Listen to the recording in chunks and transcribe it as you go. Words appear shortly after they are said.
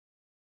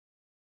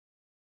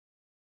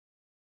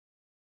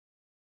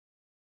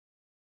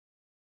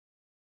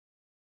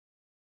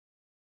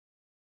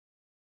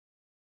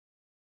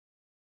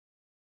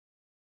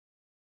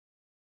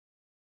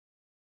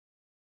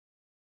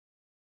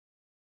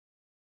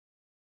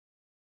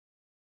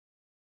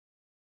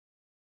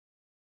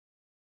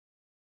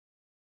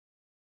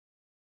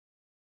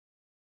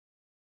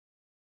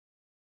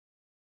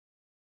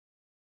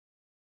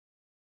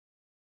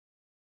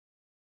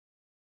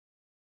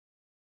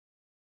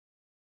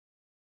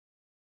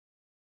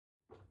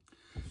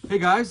Hey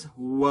guys,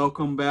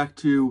 welcome back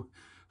to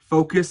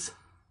Focus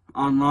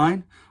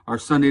Online, our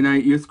Sunday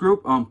night youth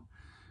group.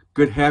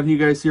 Good having you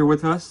guys here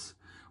with us.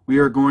 We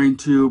are going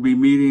to be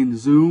meeting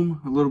Zoom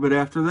a little bit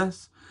after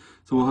this,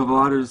 so we'll have a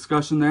lot of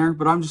discussion there.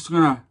 But I'm just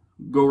gonna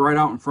go right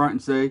out in front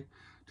and say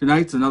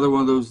tonight's another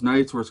one of those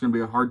nights where it's gonna be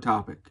a hard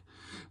topic.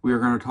 We are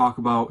going to talk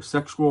about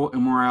sexual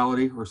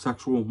immorality or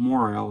sexual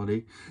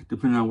morality,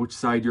 depending on which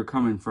side you're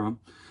coming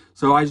from.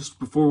 So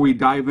before we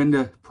dive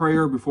into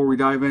prayer, before we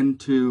dive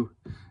into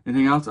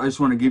anything else, I just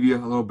want to give you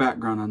a little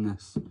background on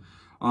this.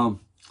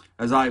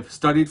 As I've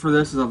studied for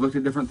this, as I've looked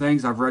at different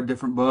things, I've read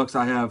different books.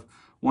 I have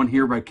one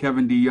here by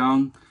Kevin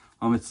DeYoung.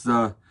 It's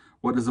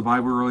What Does the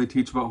Bible Really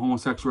Teach About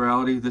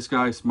Homosexuality? This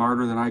guy's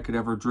smarter than I could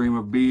ever dream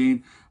of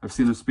being. I've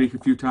seen him speak a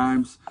few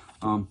times.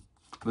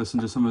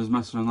 Listened to some of his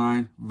messages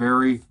online.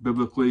 Very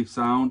biblically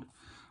sound.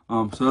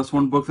 So that's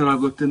one book that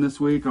I've looked in this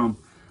week.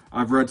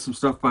 I've read some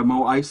stuff by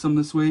Mo Isom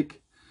this week.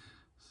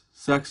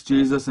 Sex,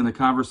 Jesus, and the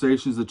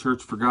Conversations the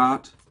Church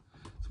Forgot.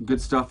 Some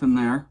good stuff in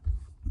there.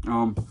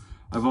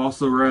 I've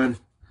also read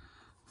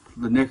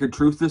The Naked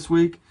Truth this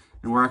week,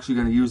 and we're actually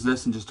going to use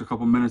this in just a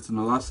couple minutes in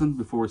the lesson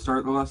before we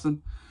start the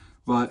lesson.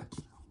 But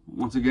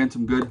once again,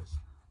 some good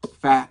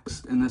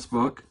facts in this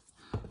book.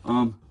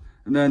 And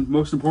then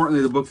most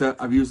importantly, the book that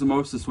I've used the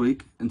most this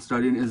week in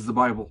studying is the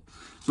Bible.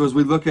 So as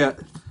we look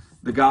at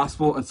the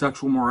gospel and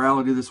sexual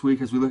morality this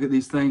week, as we look at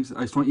these things,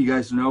 I just want you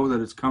guys to know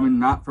that it's coming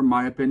not from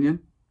my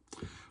opinion,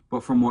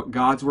 but from what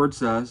God's word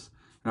says.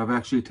 And I've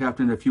actually tapped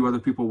into a few other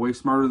people way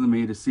smarter than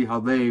me to see how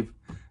they've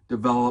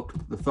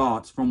developed the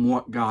thoughts from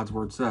what God's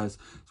word says.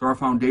 So our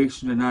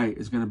foundation tonight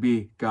is going to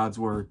be God's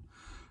word.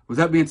 With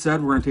that being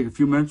said, we're going to take a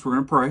few minutes, we're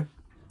going to pray,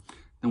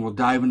 and we'll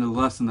dive into the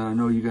lesson that I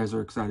know you guys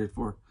are excited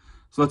for.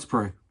 So let's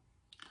pray.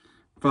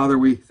 Father,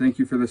 we thank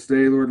you for this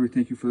day, Lord. We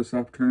thank you for this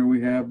opportunity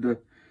we have to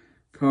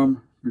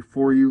come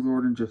before you,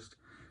 Lord, and just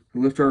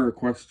to lift our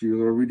request to you,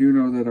 Lord. We do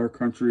know that our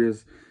country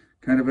is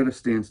kind of at a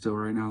standstill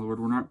right now, Lord.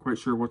 We're not quite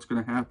sure what's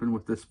going to happen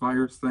with this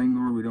virus thing,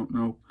 Lord. We don't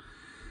know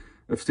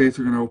if states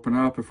are going to open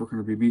up, if we're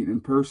going to be meeting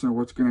in person, or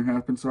what's going to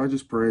happen. So I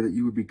just pray that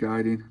you would be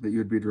guiding, that you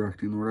would be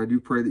directing, Lord. I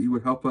do pray that you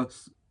would help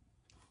us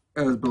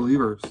as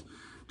believers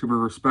to be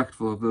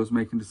respectful of those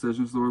making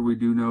decisions, Lord. We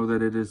do know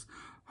that it is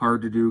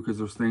hard to do because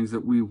there's things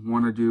that we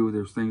want to do,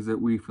 there's things that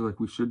we feel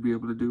like we should be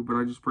able to do, but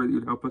I just pray that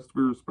you'd help us to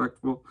be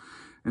respectful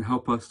and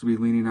help us to be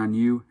leaning on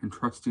you and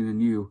trusting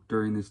in you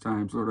during these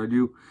times, Lord. I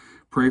do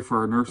pray for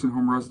our nursing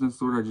home residents,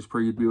 Lord. I just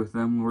pray you'd be with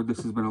them, Lord.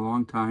 This has been a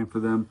long time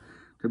for them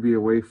to be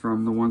away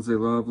from the ones they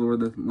love,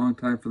 Lord. A long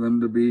time for them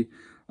to be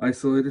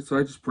isolated. So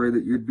I just pray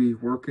that you'd be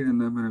working in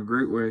them in a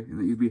great way and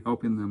that you'd be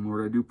helping them,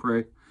 Lord. I do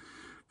pray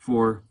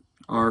for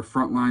our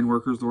frontline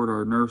workers, Lord,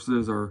 our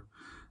nurses, our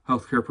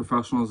healthcare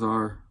professionals,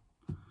 our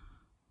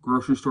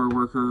grocery store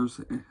workers,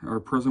 our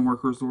prison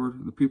workers,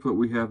 Lord, the people that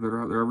we have that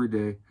are out there every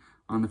day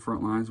on the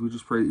front lines. We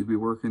just pray that you'd be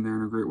working there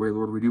in a great way,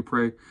 Lord. We do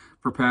pray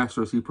for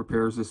Pastor as he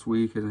prepares this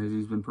week and as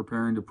he's been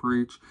preparing to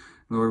preach.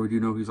 Lord, we do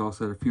know he's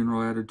also had a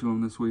funeral added to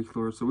him this week,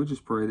 Lord. So we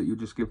just pray that you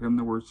just give him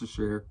the words to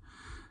share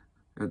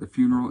at the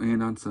funeral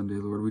and on Sunday,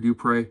 Lord. We do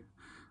pray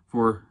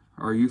for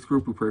our youth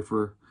group. We pray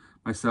for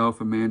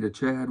myself, Amanda,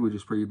 Chad. We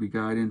just pray you'd be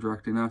guiding,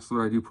 directing us,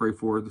 Lord. I do pray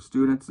for the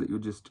students that you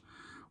would just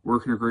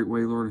work in a great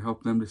way, Lord, and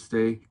help them to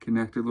stay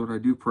connected, Lord. I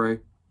do pray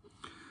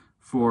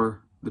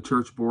for the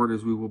church board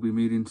as we will be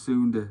meeting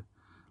soon to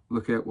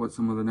look at what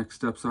some of the next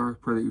steps are.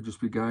 Pray that you just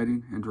be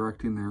guiding and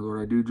directing there,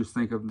 Lord. I do just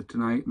think of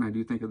tonight, and I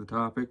do think of the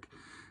topic.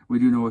 We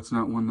do know it's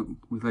not one that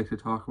we'd like to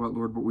talk about,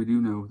 Lord, but we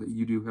do know that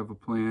you do have a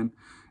plan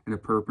and a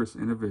purpose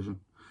and a vision.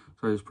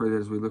 So I just pray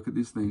that as we look at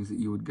these things, that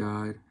you would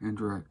guide and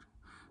direct.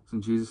 So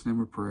in Jesus' name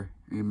we pray.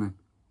 Amen.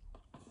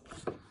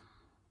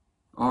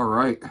 All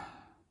right.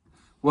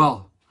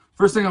 Well,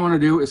 first thing I want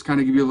to do is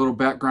kind of give you a little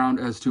background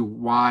as to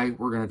why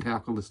we're going to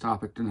tackle this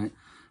topic tonight.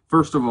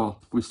 First of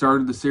all, we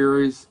started the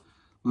series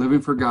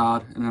Living for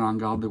God in an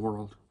Ungodly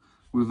World.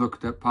 We've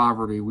looked at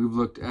poverty. We've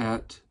looked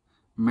at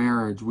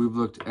marriage. We've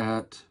looked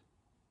at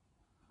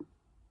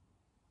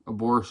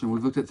abortion.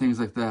 We've looked at things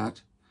like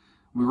that.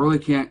 We really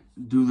can't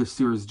do this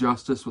series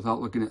justice without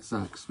looking at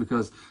sex,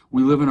 because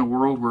we live in a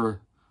world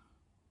where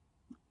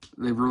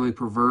they've really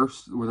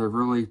where they've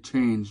really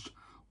changed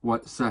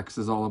what sex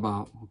is all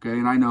about, okay?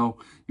 And I know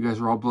you guys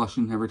are all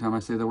blushing every time I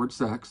say the word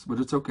sex, but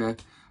it's okay.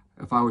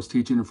 If I was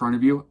teaching in front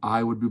of you,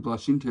 I would be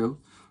blushing too.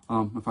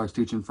 If I was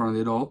teaching in front of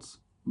the adults,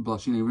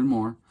 blushing even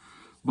more.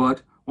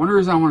 But one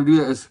reason I want to do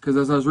that is because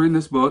as I was reading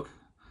this book,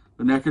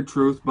 The Naked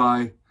Truth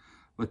by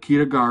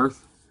Lakita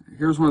Garth,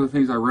 here's one of the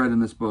things I read in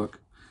this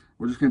book.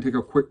 We're just going to take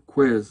a quick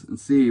quiz and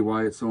see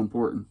why it's so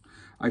important.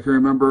 I can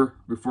remember,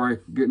 before I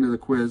get into the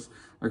quiz,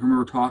 I can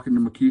remember talking to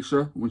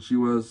Makisha when she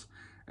was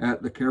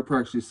at the Care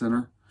Practice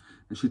Center,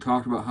 and she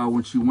talked about how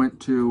when she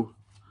went to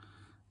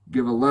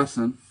give a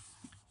lesson,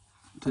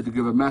 to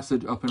give a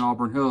message up in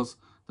Auburn Hills,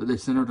 that they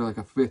sent her to like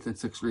a 5th and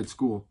 6th grade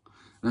school.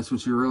 And that's when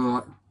she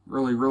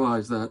really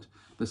realized that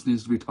this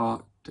needs to be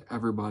taught to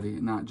everybody,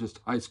 and not just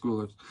high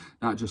schoolers,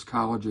 not just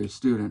college-age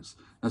students.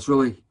 That's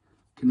really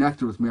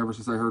connected with me ever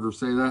since I heard her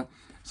say that.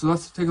 So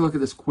let's take a look at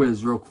this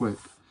quiz real quick.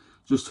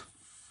 just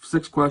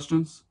 6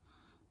 questions.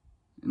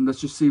 And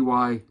let's just see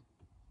why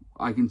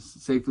I can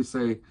safely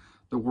say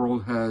the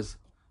world has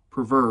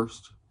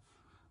perversed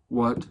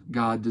what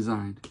God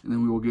designed. And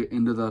then we will get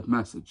into the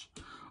message.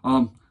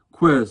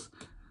 Quiz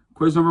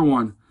number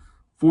 1.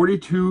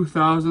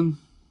 42,000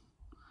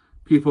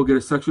 people get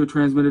a sexually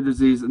transmitted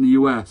disease in the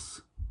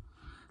U.S.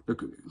 The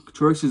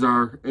choices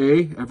are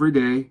A, every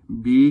day,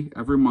 B,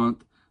 every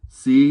month,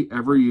 C,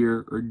 every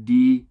year, or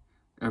D,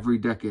 every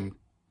decade.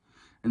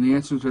 And the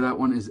answer to that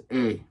one is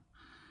A.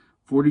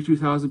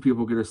 42,000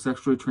 people get a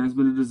sexually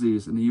transmitted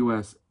disease in the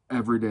U.S.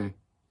 every day.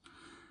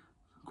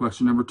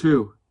 Question number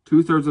 2.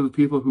 2/3 of the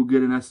people who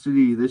get an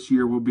STD this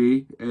year will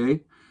be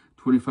A,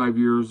 25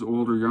 years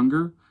old or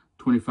younger,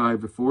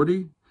 25 to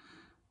 40,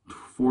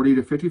 40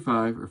 to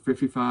 55, or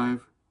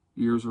 55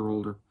 years or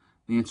older.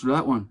 The answer to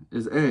that one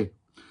is A.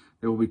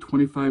 They will be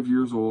 25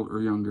 years old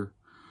or younger.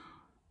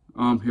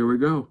 Here we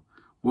go.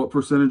 What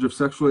percentage of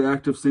sexually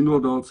active single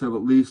adults have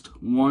at least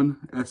one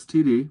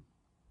STD?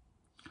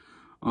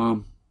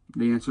 The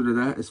answer to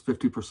that is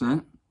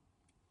 50%.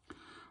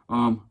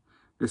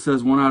 It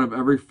says 1 out of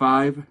every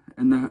 5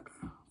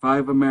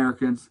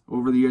 Americans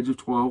over the age of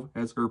 12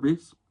 has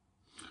herpes.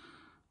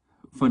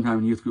 Fun time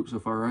in youth group so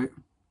far, right?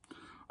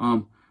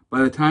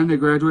 By the time they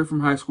graduate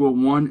from high school,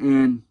 1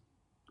 in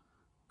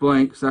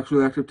blank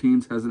sexually active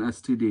teens has an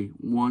STD.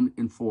 1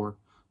 in 4,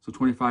 so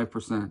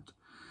 25%.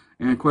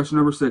 And question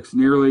number 6,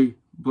 nearly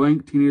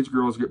blank teenage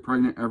girls get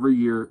pregnant every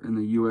year in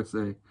the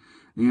USA.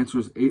 The answer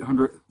is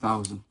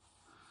 800,000.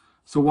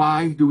 So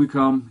why do we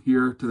come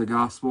here to the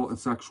gospel and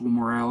sexual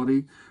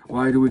morality?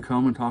 Why do we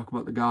come and talk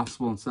about the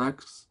gospel and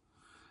sex?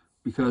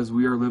 Because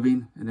we are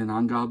living in an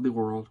ungodly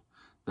world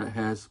that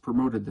has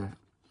promoted that.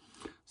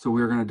 So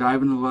we're going to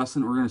dive into the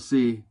lesson. We're going to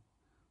see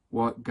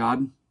what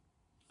God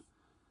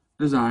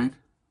designed.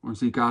 We're going to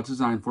see God's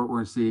design for it. We're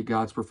going to see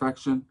God's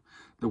perfection,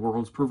 the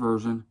world's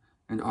perversion,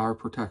 and our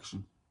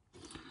protection.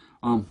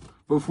 But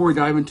before we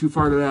dive in too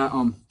far to that,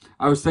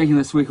 I was thinking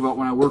this week about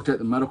when I worked at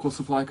the medical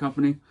supply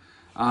company.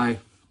 I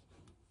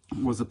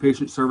was a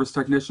patient service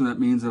technician. That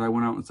means that I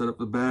went out and set up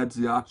the beds,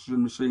 the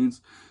oxygen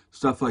machines,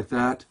 stuff like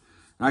that.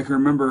 And I can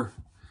remember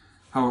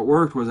how it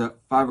worked was at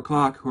 5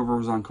 o'clock, whoever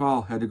was on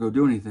call had to go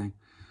do anything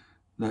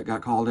that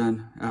got called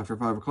in after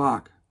 5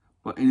 o'clock.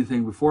 But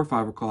anything before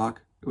 5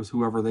 o'clock, it was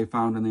whoever they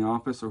found in the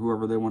office or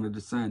whoever they wanted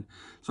to send.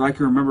 So I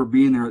can remember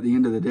being there at the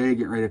end of the day,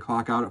 getting ready to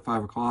clock out at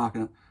 5 o'clock.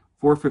 And at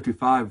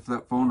 4:55, if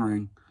that phone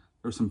rang,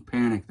 there was some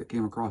panic that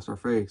came across our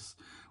face.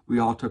 We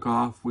all took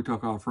off. We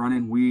took off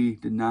running. We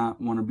did not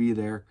want to be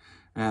there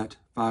at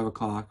 5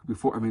 o'clock,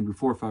 before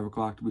 5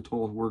 o'clock, to be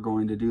told we're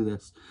going to do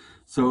this.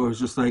 So it was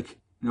just like,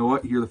 you know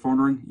what? You hear the phone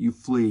ring, you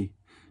flee,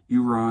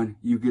 you run,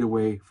 you get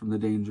away from the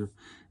danger.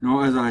 You know,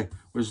 as I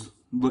was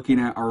looking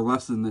at our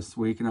lesson this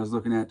week and I was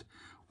looking at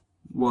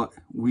what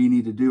we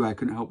need to do, I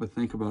couldn't help but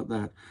think about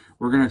that.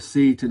 We're going to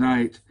see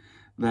tonight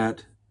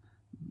that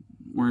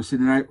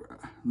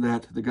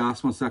the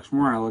gospel and sexual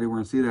morality, we're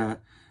going to see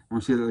that. We're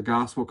going to see that the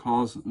gospel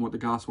calls, what the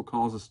gospel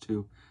calls us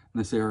to in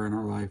this area in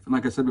our life. And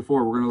like I said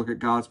before, we're going to look at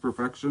God's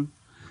perfection,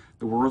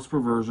 the world's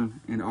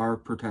perversion, and our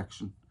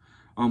protection.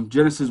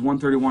 Genesis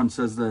 1:31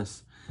 says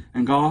this,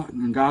 and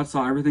God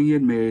saw everything he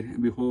had made,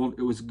 and behold,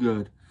 it was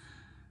good.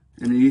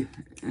 And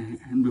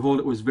behold,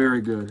 it was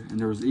very good. And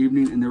there was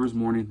evening and there was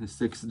morning, the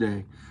 6th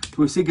day.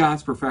 So we see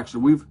God's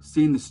perfection. We've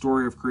seen the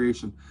story of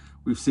creation.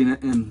 We've seen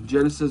it in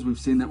Genesis. We've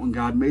seen that when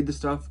God made the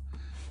stuff,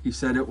 he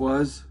said it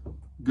was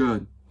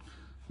good.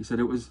 He said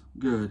it was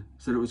good.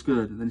 He said it was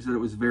good. And then he said it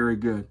was very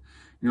good.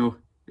 You know,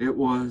 it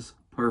was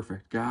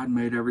perfect. God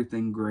made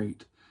everything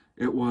great.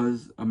 It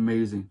was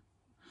amazing.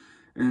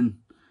 And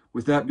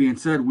with that being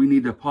said, we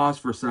need to pause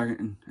for a second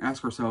and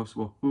ask ourselves,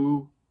 well,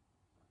 who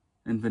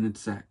invented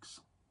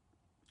sex?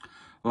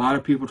 A lot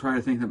of people try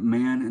to think that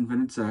man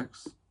invented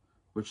sex,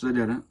 which they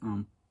didn't.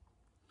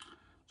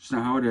 Just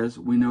not how it is.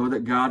 We know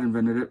that God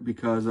invented it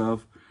because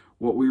of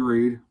what we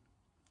read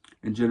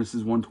in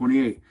Genesis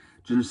 1:28.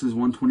 Genesis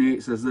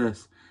 1:28 says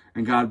this,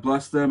 and God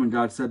blessed them, and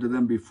God said to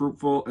them, be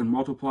fruitful and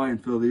multiply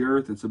and fill the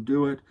earth and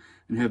subdue it,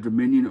 and have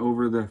dominion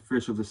over the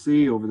fish of the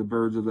sea, over the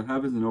birds of the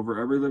heavens, and over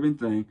every living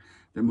thing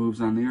that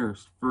moves on the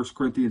earth. 1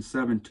 Corinthians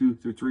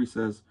 7:2-3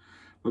 says,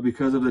 but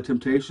because of the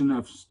temptation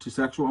to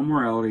sexual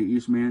immorality,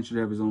 each man should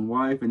have his own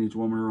wife, and each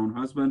woman her own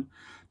husband.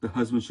 The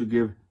husband should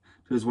give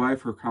to his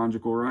wife her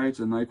conjugal rights,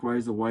 and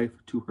likewise the wife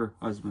to her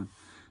husband.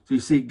 So you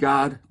see,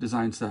 God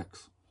designed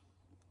sex.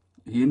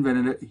 He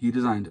invented it. He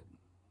designed it.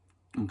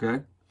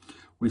 Okay?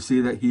 We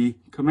see that he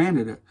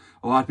commanded it.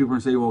 A lot of people are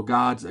going to say, well,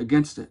 God's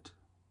against it.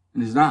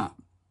 And he's not.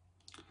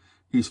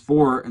 He's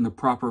for it in the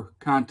proper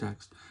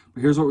context.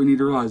 But here's what we need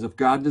to realize. If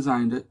God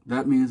designed it,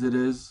 that means it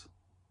is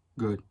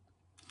good.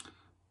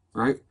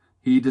 Right?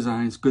 He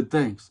designs good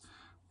things.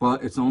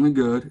 But it's only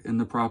good in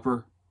the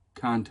proper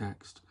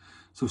context.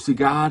 So see,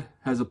 God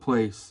has a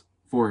place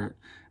for it.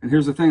 And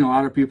here's the thing. A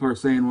lot of people are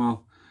saying,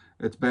 well,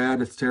 it's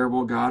bad, it's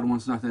terrible, God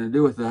wants nothing to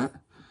do with that.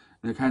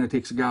 And it kind of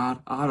takes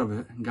God out of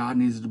it. And God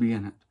needs to be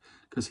in it.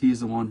 Because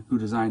he's the one who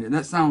designed it. And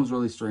that sounds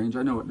really strange.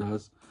 I know it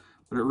does.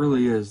 but it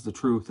really is the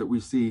truth that we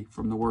see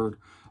from the Word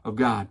of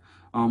God.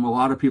 A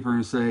lot of people are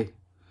going to say,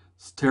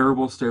 it's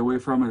terrible, stay away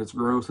from it, it's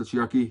gross, it's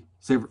yucky,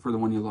 save it for the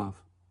one you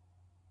love.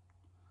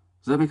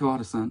 Does that make a lot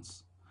of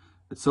sense?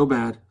 It's so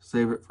bad,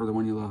 save it for the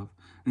one you love.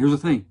 And here's the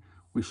thing,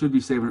 we should be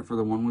saving it for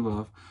the one we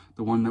love,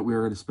 the one that we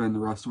are going to spend the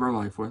rest of our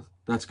life with.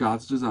 That's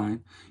God's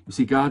design. You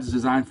see, God's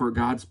design for it,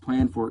 God's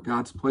plan for it,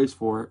 God's place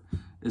for it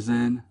is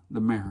in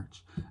the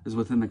marriage, is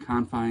within the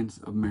confines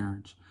of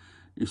marriage.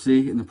 You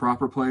see, in the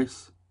proper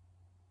place,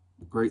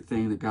 great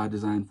thing that God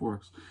designed for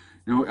us.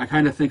 You know, I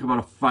kind of think about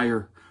a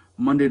fire.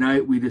 Monday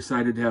night, we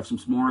decided to have some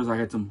s'mores. I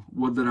had some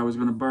wood that I was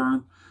going to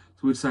burn,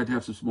 so we decided to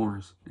have some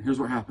s'mores. And here's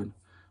what happened.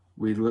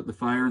 We lit the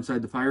fire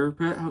inside the fire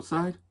pit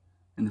outside,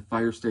 and the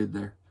fire stayed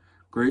there.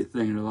 Great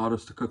thing. It allowed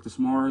us to cook the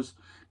s'mores,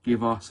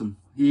 gave off some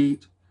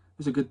heat. It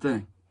was a good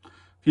thing. A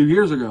few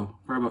years ago,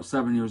 probably about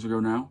 7 years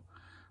ago now,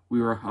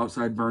 we were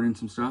outside burning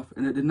some stuff,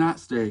 and it did not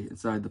stay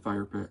inside the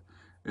fire pit.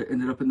 It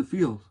ended up in the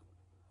field.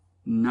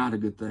 Not a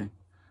good thing.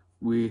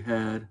 We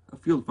had a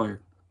field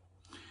fire.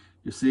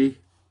 You see,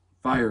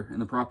 fire in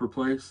the proper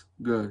place,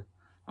 good.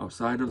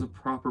 Outside of the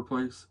proper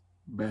place,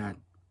 bad.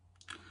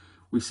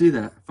 We see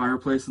that.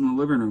 Fireplace in the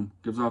living room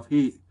gives off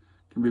heat.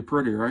 Can be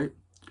pretty, right?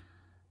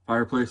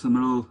 Fireplace in the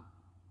middle,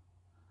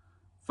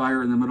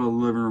 fire in the middle of the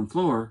living room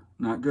floor,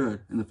 not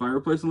good. In the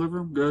fireplace in the living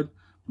room, good.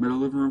 Middle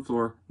living room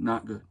floor,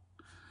 not good.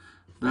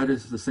 That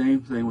is the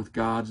same thing with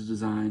God's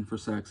design for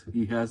sex.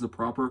 He has the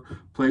proper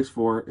place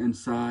for it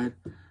inside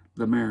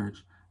the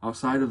marriage.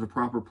 Outside of the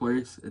proper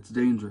place, it's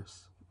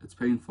dangerous. It's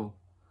painful.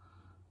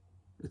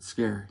 It's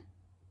scary.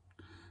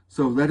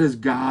 So that is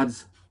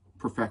God's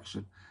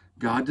perfection.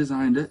 God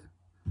designed it.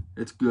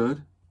 It's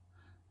good.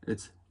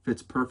 It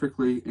fits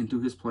perfectly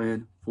into his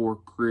plan for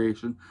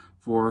creation,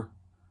 for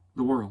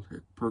the world.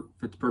 It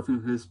fits perfectly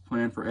into his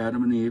plan for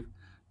Adam and Eve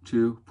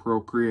to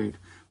procreate.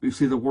 We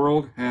see the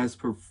world has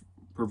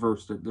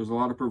perversed it. There's a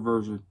lot of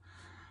perversion.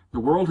 The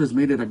world has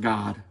made it a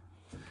god.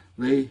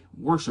 They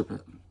worship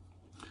it.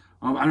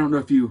 I don't know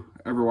if you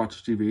ever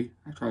watch TV.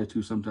 I try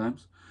to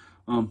sometimes.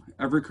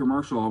 Every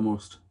commercial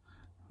almost,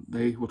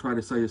 they will try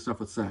to sell you stuff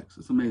with sex.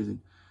 It's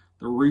amazing.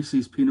 The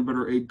Reese's peanut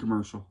butter egg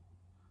commercial.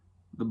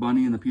 The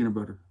bunny and the peanut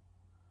butter.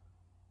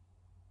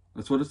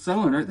 That's what it's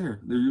selling right there.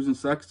 They're using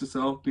sex to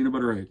sell peanut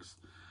butter eggs.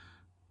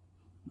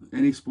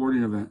 Any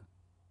sporting event,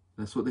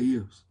 that's what they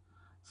use.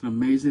 It's an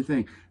amazing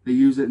thing. They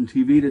use it in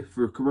TV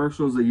for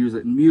commercials. They use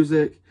it in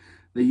music.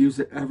 They use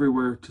it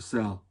everywhere to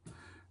sell.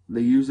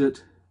 They use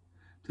it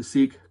to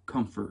seek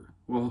comfort.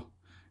 Well,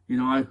 you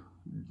know, I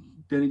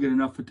didn't get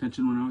enough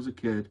attention when I was a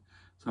kid,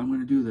 so I'm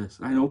going to do this.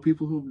 I know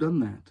people who've done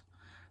that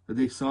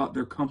they sought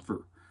their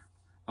comfort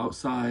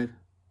outside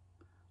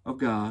of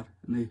God,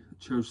 and they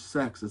chose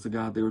sex as the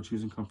God they were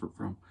choosing comfort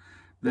from.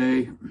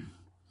 They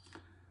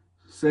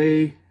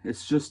say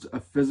it's just a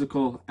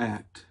physical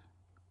act.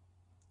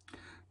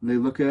 And they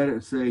look at it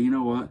and say, you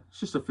know what,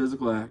 it's just a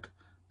physical act.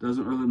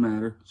 Doesn't really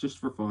matter. It's just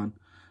for fun.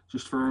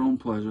 Just for our own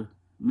pleasure.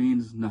 It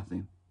means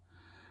nothing.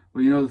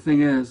 Well, you know, the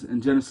thing is,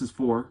 in Genesis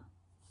 4,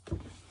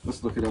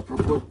 let's look it up real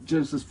quick.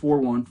 Genesis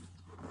 4:1.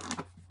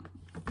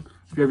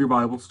 If you have your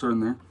Bibles, turn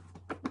there.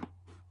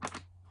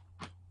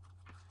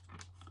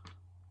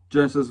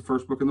 Genesis is the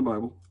first book in the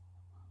Bible.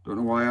 Don't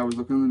know why I was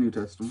looking in the New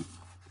Testament.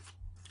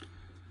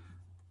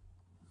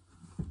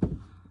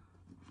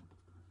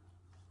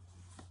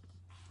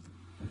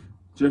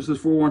 Genesis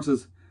 4:1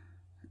 says,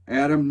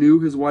 Adam knew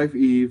his wife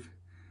Eve,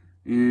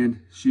 and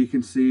she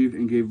conceived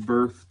and gave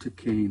birth to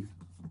Cain.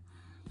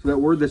 So that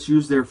word that's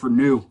used there for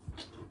knew,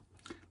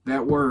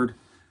 that word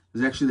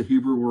is actually the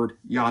Hebrew word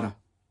yada.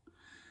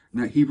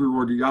 And that Hebrew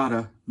word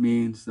yada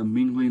means the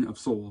mingling of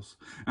souls.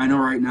 I know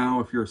right now,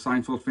 if you're a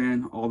Seinfeld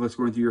fan, all that's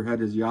going through your head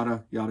is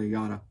yada, yada,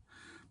 yada.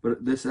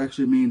 But this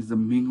actually means the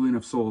mingling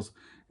of souls.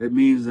 It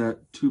means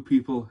that two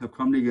people have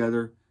come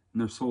together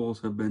and their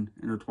souls have been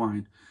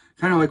intertwined.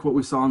 Kind of like what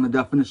we saw in the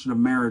definition of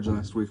marriage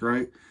last week,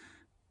 right?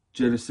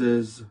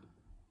 Genesis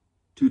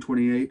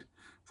 2:28.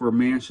 For a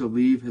man shall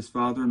leave his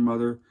father and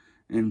mother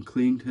and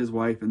cling to his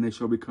wife, and they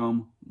shall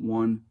become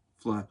one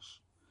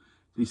flesh.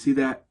 So you see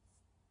that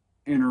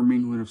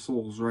intermingling of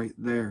souls right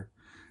there.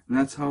 And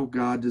that's how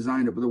God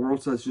designed it. But the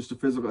world says it's just a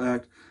physical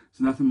act. It's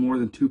nothing more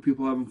than two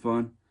people having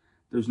fun.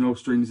 There's no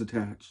strings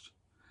attached.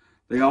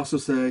 They also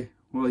say,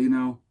 well, you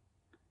know,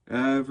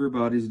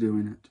 everybody's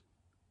doing it.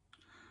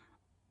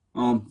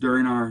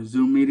 During our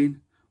Zoom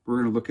meeting,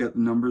 we're going to look at the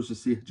numbers to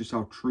see just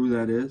how true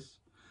that is.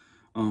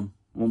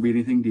 Won't be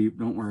anything deep,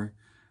 don't worry.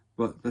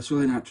 But that's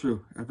really not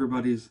true.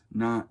 Everybody's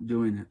not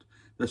doing it.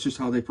 That's just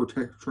how they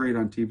portray it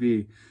on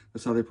TV.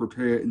 That's how they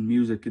portray it in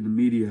music, in the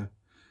media.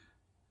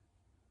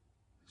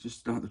 It's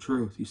just not the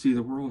truth. You see,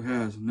 the world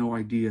has no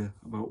idea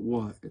about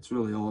what it's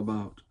really all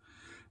about.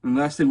 And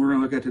the last thing we're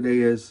going to look at today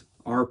is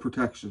our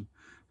protection.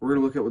 We're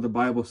going to look at what the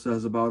Bible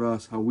says about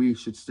us, how we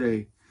should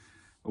stay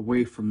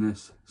away from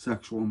this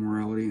sexual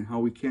immorality and how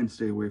we can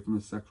stay away from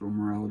this sexual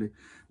immorality.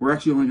 We're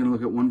actually only going to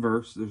look at one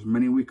verse. There's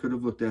many we could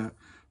have looked at,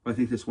 but I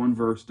think this one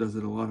verse does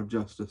it a lot of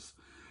justice.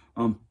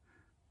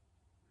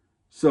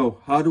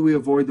 So how do we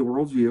avoid the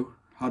world's view?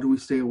 How do we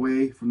stay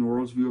away from the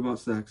world's view about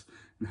sex?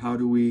 And how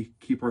do we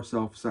keep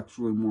ourselves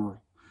sexually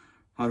moral?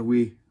 How do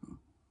we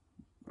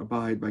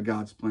abide by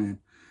God's plan?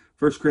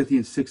 1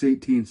 Corinthians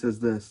 6:18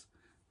 says this: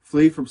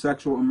 flee from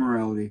sexual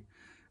immorality.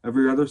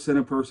 Every other sin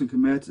a person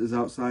commits is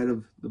outside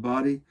of the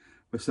body,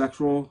 but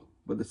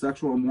the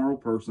sexual immoral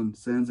person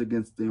sins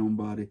against the own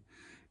body.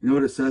 You know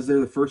what it says there?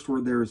 The first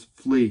word there is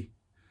flee.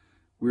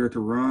 We are to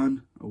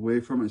run away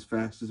from it as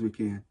fast as we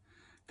can.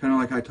 Kind of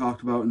like I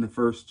talked about in the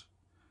first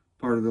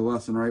part of the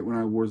lesson, right? When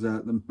I was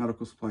at the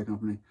medical supply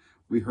company,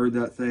 we heard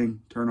that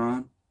thing turn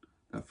on,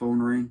 that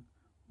phone ring.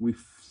 We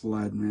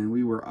fled, man.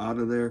 We were out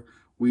of there.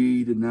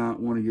 We did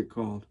not want to get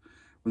called.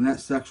 When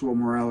that sexual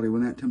immorality,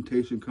 when that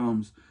temptation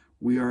comes,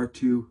 we are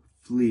to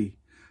flee.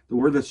 The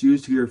word that's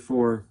used here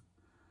for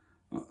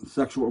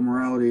sexual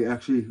immorality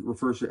actually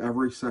refers to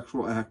every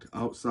sexual act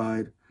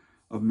outside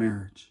of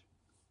marriage.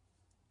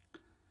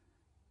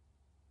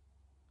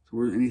 So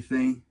we're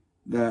anything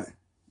that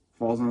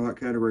falls under that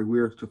category, we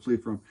are to flee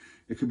from.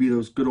 It could be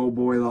those good old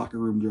boy locker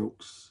room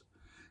jokes.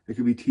 It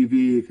could be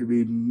TV, it could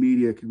be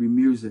media, it could be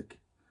music.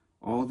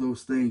 All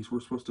those things, we're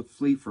supposed to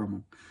flee from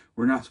them.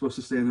 We're not supposed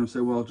to stand there and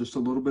say, well, just a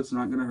little bit's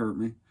not going to hurt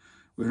me.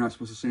 We're not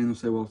supposed to stand there and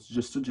say, well, it's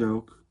just a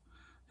joke.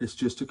 It's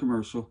just a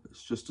commercial.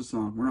 It's just a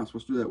song. We're not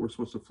supposed to do that. We're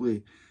supposed to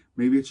flee.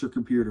 Maybe it's your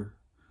computer.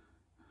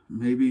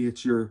 Maybe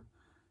it's your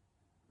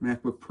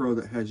MacBook Pro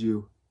that has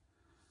you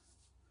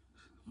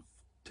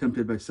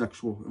tempted by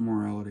sexual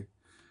immorality.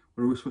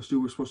 What are we supposed to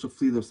do? We're supposed to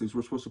flee those things.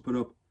 We're supposed to put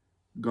up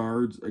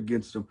guards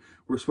against them.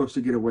 We're supposed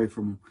to get away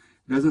from them.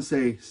 It doesn't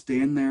say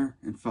stand there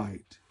and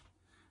fight.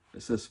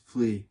 It says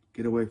flee,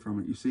 get away from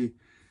it. You see,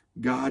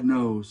 God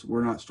knows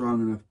we're not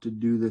strong enough to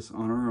do this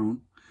on our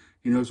own.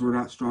 He knows we're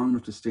not strong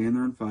enough to stand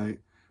there and fight,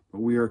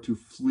 but we are to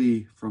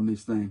flee from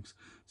these things.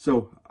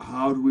 So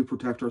how do we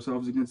protect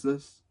ourselves against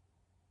this?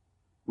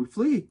 We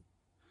flee.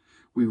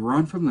 We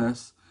run from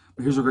this.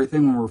 But here's a great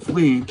thing: when we're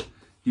fleeing,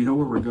 you know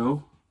where we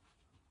go?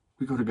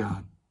 We go to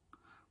God.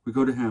 We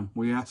go to Him.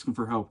 We ask Him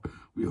for help.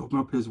 We open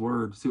up His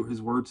Word, see what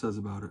His Word says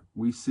about it.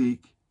 We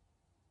seek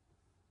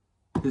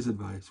His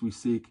advice. We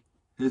seek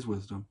His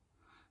wisdom.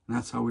 And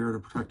that's how we are to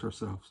protect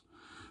ourselves.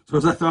 So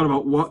as I thought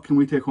about what can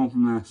we take home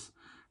from this,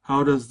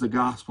 how does the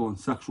gospel and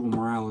sexual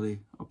morality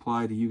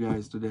apply to you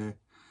guys today,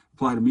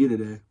 apply to me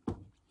today?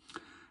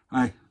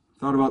 I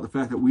thought about the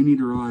fact that we need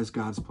to realize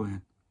God's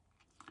plan.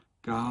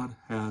 God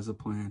has a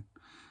plan.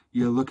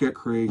 You look at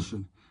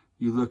creation.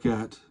 You look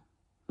at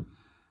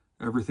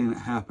everything that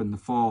happened, the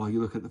fall.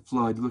 You look at the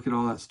flood. You look at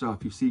all that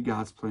stuff. You see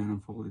God's plan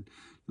unfolded.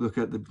 You look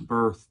at the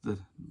birth, the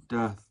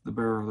death, the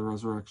burial, the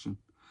resurrection.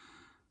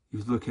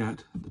 You look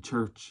at the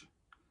church.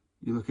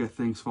 You look at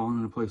things falling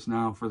into place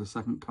now for the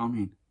second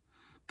coming.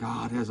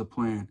 God has a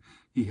plan.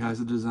 He has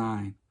a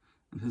design,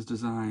 and His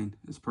design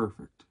is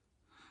perfect.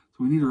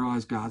 So we need to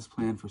realize God's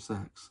plan for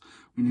sex.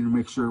 We need to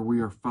make sure we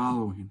are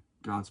following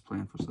God's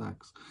plan for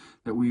sex,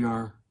 that we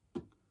are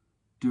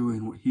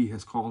doing what He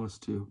has called us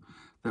to,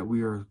 that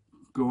we are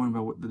going by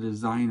what the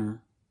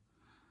designer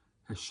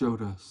has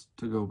showed us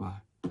to go by.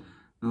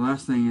 The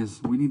last thing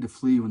is we need to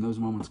flee when those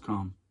moments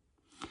come.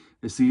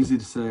 It's easy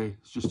to say,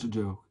 it's just a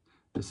joke.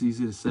 It's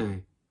easy to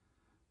say,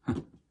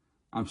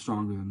 I'm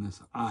stronger than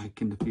this. I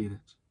can defeat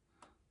it.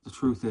 The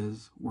truth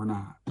is, we're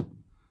not.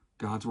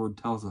 God's Word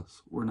tells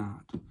us we're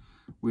not.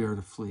 We are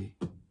to flee.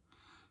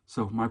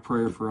 So my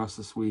prayer for us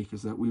this week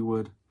is that we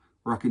would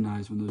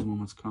recognize when those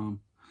moments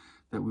come,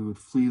 that we would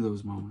flee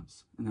those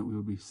moments, and that we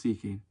would be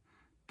seeking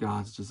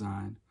God's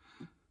design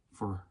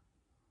for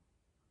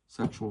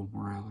sexual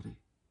morality.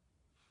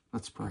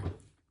 Let's pray.